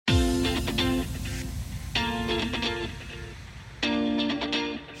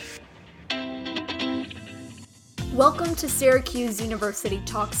Welcome to Syracuse University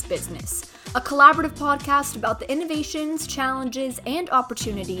Talks Business, a collaborative podcast about the innovations, challenges, and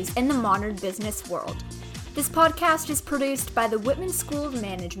opportunities in the modern business world. This podcast is produced by the Whitman School of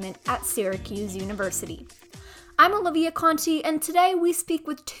Management at Syracuse University. I'm Olivia Conti, and today we speak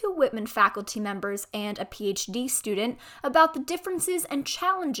with two Whitman faculty members and a PhD student about the differences and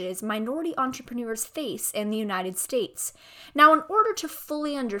challenges minority entrepreneurs face in the United States. Now, in order to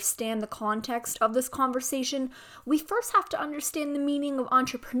fully understand the context of this conversation, we first have to understand the meaning of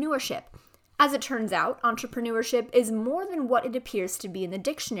entrepreneurship. As it turns out, entrepreneurship is more than what it appears to be in the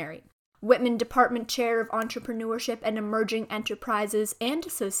dictionary. Whitman Department Chair of Entrepreneurship and Emerging Enterprises and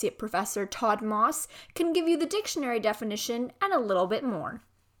Associate Professor Todd Moss can give you the dictionary definition and a little bit more.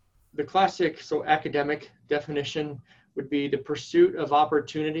 The classic, academic definition would be the pursuit of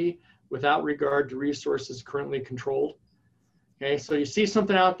opportunity without regard to resources currently controlled. Okay, so you see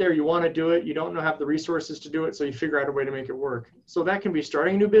something out there, you want to do it, you don't have the resources to do it, so you figure out a way to make it work. So that can be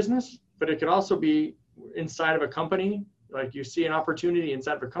starting a new business, but it could also be inside of a company. Like you see an opportunity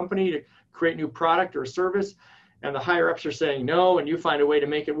inside of a company to create new product or service, and the higher ups are saying no, and you find a way to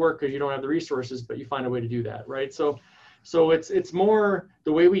make it work because you don't have the resources, but you find a way to do that, right? So it's more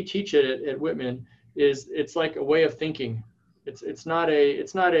the way we teach it at Whitman is it's like a way of thinking. It's not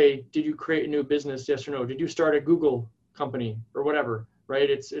a did you create a new business, yes or no? Did you start a Google company or whatever, right?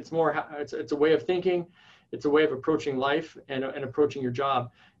 It's a way of thinking. It's a way of approaching life and approaching your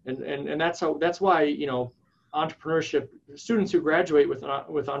job, and that's why entrepreneurship students who graduate with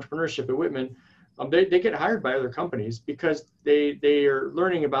entrepreneurship at Whitman, they get hired by other companies because they are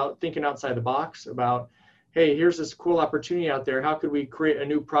learning about thinking outside the box about, hey, here's this cool opportunity out there. How could we create a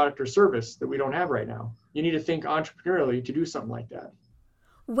new product or service that we don't have right now? You need to think entrepreneurially to do something like that.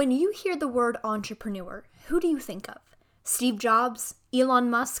 When you hear the word entrepreneur, who do you think of? Steve Jobs, Elon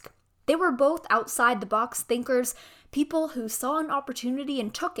Musk? They were both outside the box thinkers, people who saw an opportunity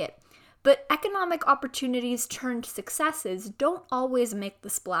and took it. But economic opportunities turned successes don't always make the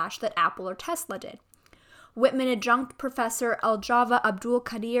splash that Apple or Tesla did. Whitman adjunct professor Aljava Abdul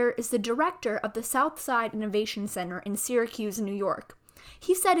Qadir is the director of the Southside Innovation Center in Syracuse, New York.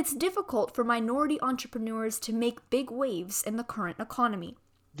 He said it's difficult for minority entrepreneurs to make big waves in the current economy.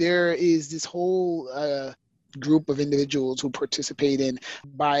 There is this whole group of individuals who participate in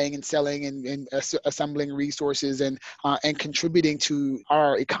buying and selling and assembling resources and contributing to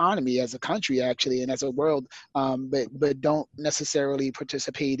our economy as a country, actually, and as a world, but don't necessarily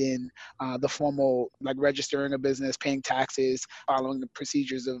participate in the formal, like registering a business, paying taxes, following the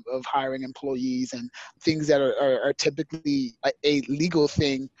procedures of hiring employees, and things that are typically a legal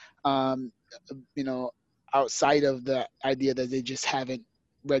thing, outside of the idea that they just haven't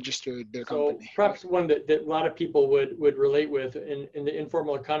registered their company. So perhaps one that a lot of people would relate with in the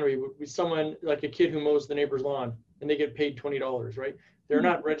informal economy would be someone like a kid who mows the neighbor's lawn and they get paid $20, right? They're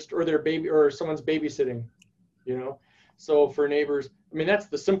not registered, or their baby, or someone's babysitting, So for neighbors, that's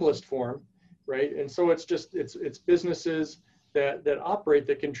the simplest form, right? And so it's businesses that operate,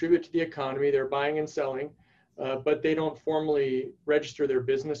 that contribute to the economy. They're buying and selling, but they don't formally register their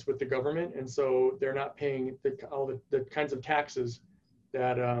business with the government, and so they're not paying all the kinds of taxes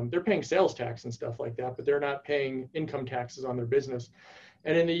that they're paying sales tax and stuff like that, but they're not paying income taxes on their business.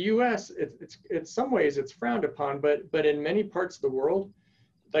 And in the U.S., it's in some ways it's frowned upon, but in many parts of the world,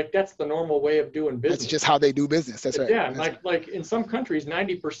 like that's the normal way of doing business. That's just how they do business. That's right. Yeah, like in some countries,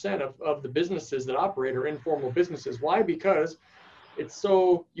 90% of the businesses that operate are informal businesses. Why? Because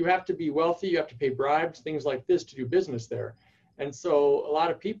you have to be wealthy, you have to pay bribes, things like this to do business there. And so a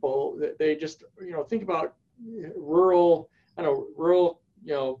lot of people, they just think about rural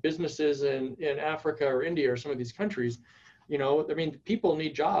businesses in Africa or India or some of these countries. People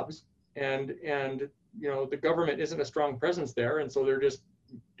need jobs, and the government isn't a strong presence there, and so they're just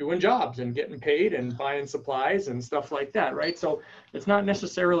doing jobs and getting paid and buying supplies and stuff like that, right? So it's not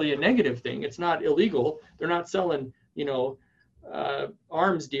necessarily a negative thing. It's not illegal. They're not selling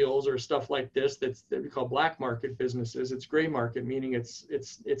arms deals or stuff like this that we call black market businesses. It's gray market, meaning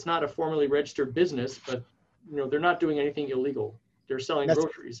it's not a formally registered business, but they're not doing anything illegal. They're selling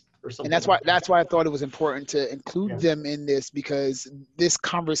groceries or something. And that's why I thought it was important to include them in this, because this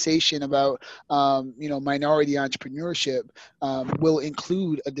conversation about minority entrepreneurship will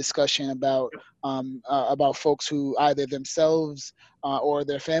include a discussion about folks who either themselves or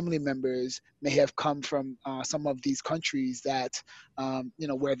their family members may have come from some of these countries that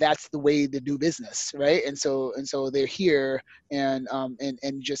where that's the way to do business, right? And so they're here and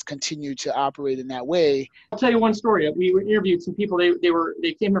just continue to operate in that way. I'll tell you one story. We interviewed some people.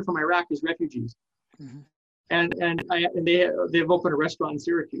 They came here from Iraq as refugees, And they've opened a restaurant in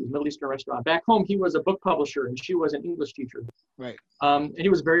Syracuse, Middle Eastern restaurant. Back home, he was a book publisher and she was an English teacher. Right. And he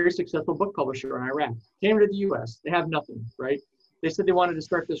was a very successful book publisher in Iraq. Came to the U.S. They have nothing, right? They said they wanted to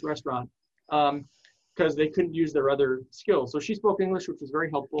start this restaurant because they couldn't use their other skills. So she spoke English, which was very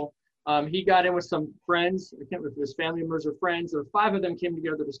helpful. He got in with some friends. I can't remember if it was family members or friends. Or 5 of them came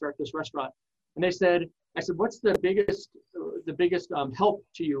together to start this restaurant. And I said, what's the biggest help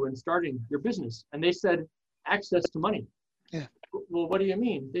to you in starting your business? And they said, access to money. Yeah. Well, what do you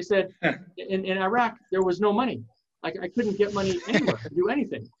mean? They said, in Iraq, there was no money. Like I couldn't get money anywhere to do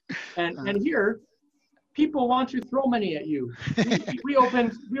anything. And here, people want to throw money at you. We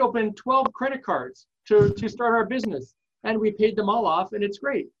opened 12 credit cards to start our business, and we paid them all off, and it's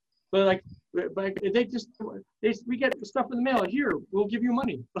great. But we get stuff in the mail. Here, we'll give you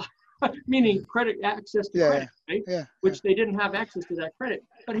money. Meaning credit access to credit, right? Which they didn't have access to that credit.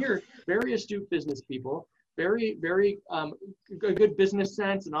 But here, very astute business people, very, very good business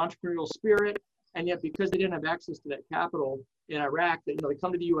sense and entrepreneurial spirit. And yet, because they didn't have access to that capital in Iraq, they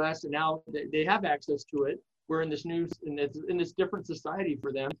come to the U.S. and now they have access to it. We're in this different society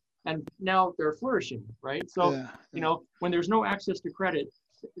for them, and now they're flourishing, right? So, when there's no access to credit,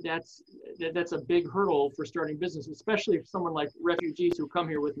 that's a big hurdle for starting business, especially for someone like refugees who come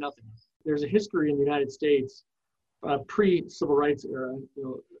here with nothing. There's a history in the United States, pre-civil rights era,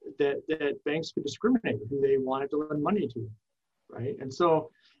 that banks could discriminate who they wanted to lend money to, right? And so,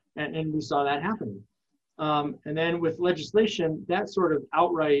 and we saw that happening. And then with legislation, that sort of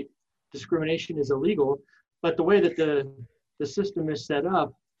outright discrimination is illegal, but the way that the system is set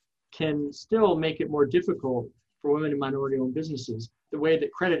up can still make it more difficult for women and minority-owned businesses. The way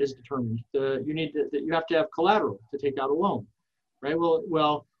that credit is determined, you have to have collateral to take out a loan, right?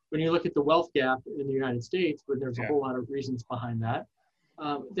 Well, when you look at the wealth gap in the United States, but there's a whole lot of reasons behind that,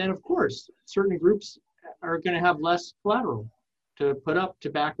 then of course, certain groups are going to have less collateral to put up to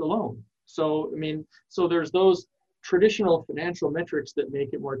back the loan. So, so there's those traditional financial metrics that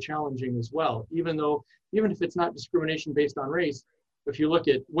make it more challenging as well, even if it's not discrimination based on race. If you look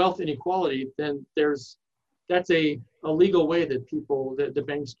at wealth inequality, then that's a legal way that the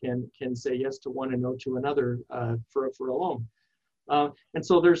banks can say yes to one and no to another for a loan.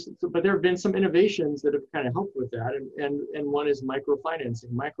 But there have been some innovations that have kind of helped with that, and one is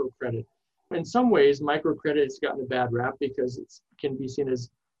microfinancing, microcredit. In some ways, microcredit has gotten a bad rap because it can be seen as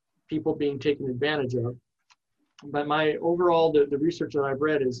people being taken advantage of. But my overall, the research that I've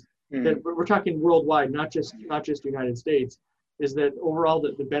read is that we're talking worldwide, not just United States, is that overall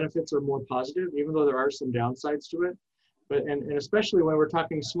the benefits are more positive, even though there are some downsides to it. But and especially when we're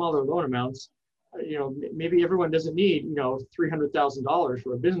talking smaller loan amounts, maybe everyone doesn't need $300,000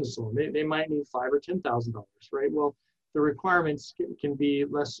 for a business loan. They might need $5,000 or $10,000, right? Well, the requirements can be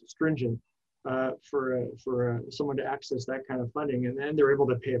less stringent for someone to access that kind of funding, and then they're able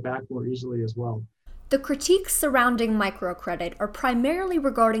to pay it back more easily as well. The critiques surrounding microcredit are primarily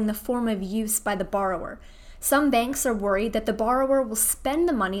regarding the form of use by the borrower. Some banks are worried that the borrower will spend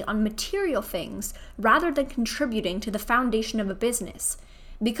the money on material things rather than contributing to the foundation of a business.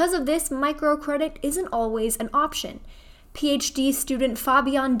 Because of this, microcredit isn't always an option. PhD student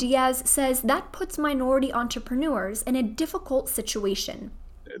Fabian Diaz says that puts minority entrepreneurs in a difficult situation.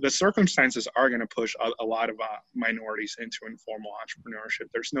 The circumstances are going to push a lot of minorities into informal entrepreneurship.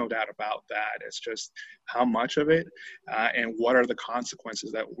 There's no doubt about that. It's just how much of it and what are the consequences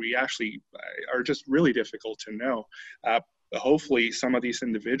that we actually are just really difficult to know. Hopefully some of these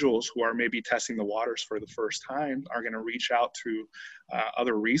individuals who are maybe testing the waters for the first time are going to reach out to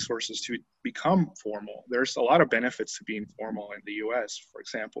other resources to become formal. There's a lot of benefits to being formal in the US, for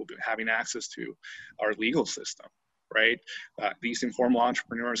example, having access to our legal system. Right? These informal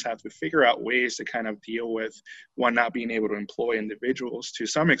entrepreneurs have to figure out ways to kind of deal with one, not being able to employ individuals. To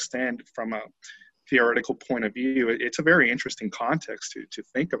some extent, from a theoretical point of view, it's a very interesting context to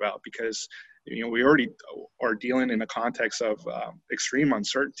think about, because we already are dealing in a context of extreme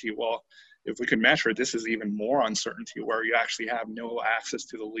uncertainty. Well, if we could measure, this is even more uncertainty, where you actually have no access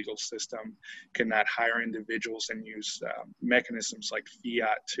to the legal system, cannot hire individuals and use mechanisms like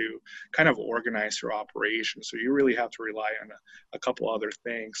fiat to kind of organize your operation. So you really have to rely on a couple other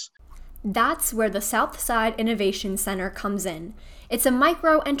things. That's where the Southside Innovation Center comes in. It's a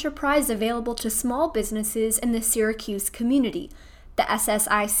micro enterprise available to small businesses in the Syracuse community. The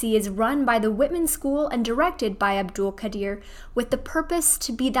SSIC is run by the Whitman School and directed by Abdul Qadir, with the purpose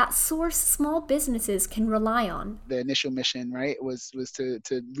to be that source small businesses can rely on. The initial mission, right, was to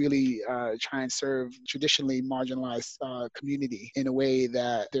really try and serve traditionally marginalized community in a way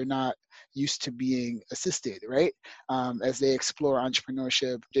that they're not used to being assisted, right? As they explore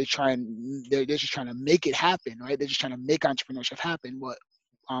entrepreneurship, they're just trying to make it happen, right? They're just trying to make entrepreneurship happen.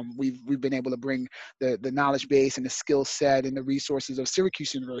 We've been able to bring the knowledge base and the skill set and the resources of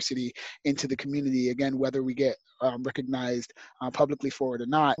Syracuse University into the community, again, whether we get recognized publicly for it or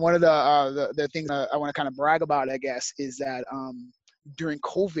not. One of the things I want to kind of brag about, I guess, is that during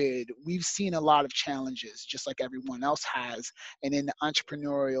COVID, we've seen a lot of challenges, just like everyone else has. And in the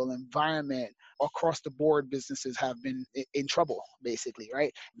entrepreneurial environment, across the board, businesses have been in trouble, basically,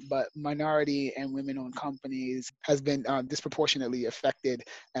 right? But minority and women-owned companies has been disproportionately affected.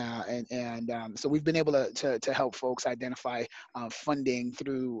 So we've been able to help folks identify funding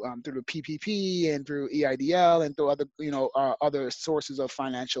through the PPP and through EIDL and through other sources of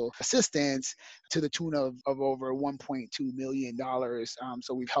financial assistance to the tune of over $1.2 million.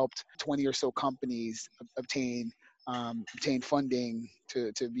 So we've helped 20 or so companies obtain funding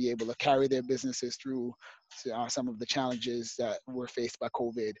to be able to carry their businesses through some of the challenges that were faced by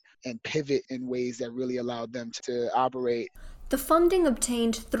COVID and pivot in ways that really allowed them to operate. The funding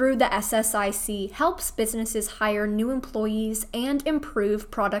obtained through the SSIC helps businesses hire new employees and improve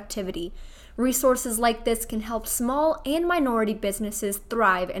productivity. Resources like this can help small and minority businesses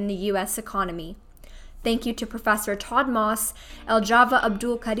thrive in the U.S. economy. Thank you to Professor Todd Moss, Eljava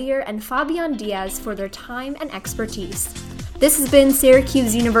Abdul Qadir, and Fabian Diaz for their time and expertise. This has been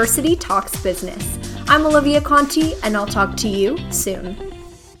Syracuse University Talks Business. I'm Olivia Conti, and I'll talk to you soon.